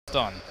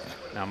Done.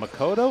 Now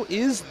Mikoto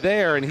is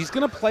there, and he's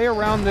going to play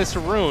around this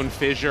rune.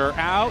 Fissure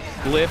out,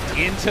 lift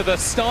into the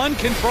stun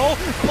control,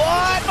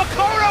 but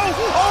Mikoto,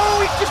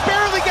 oh, he's just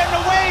barely getting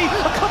away.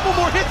 A couple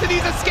more hits and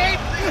he's escaped.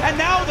 And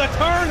now the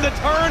turn,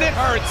 it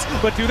hurts.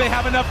 But do they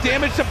have enough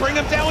damage to bring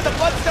him down with the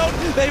Bloodstone?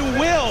 They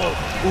will.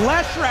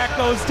 Leshrac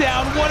goes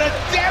down. What a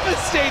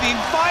devastating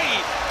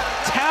fight.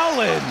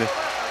 Talon.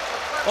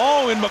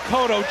 Oh, and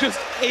Mikoto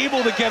just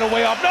able to get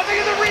away off. Nothing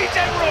in the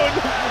regen rune.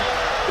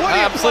 What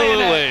are you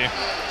playing at?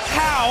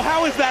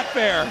 How is that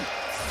fair?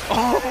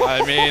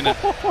 I mean,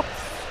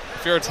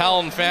 if you're a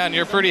Talon fan,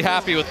 you're pretty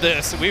happy with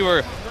this. We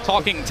were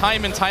talking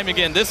time and time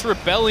again, this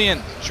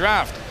Rebellion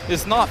draft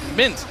is not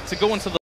meant to go into the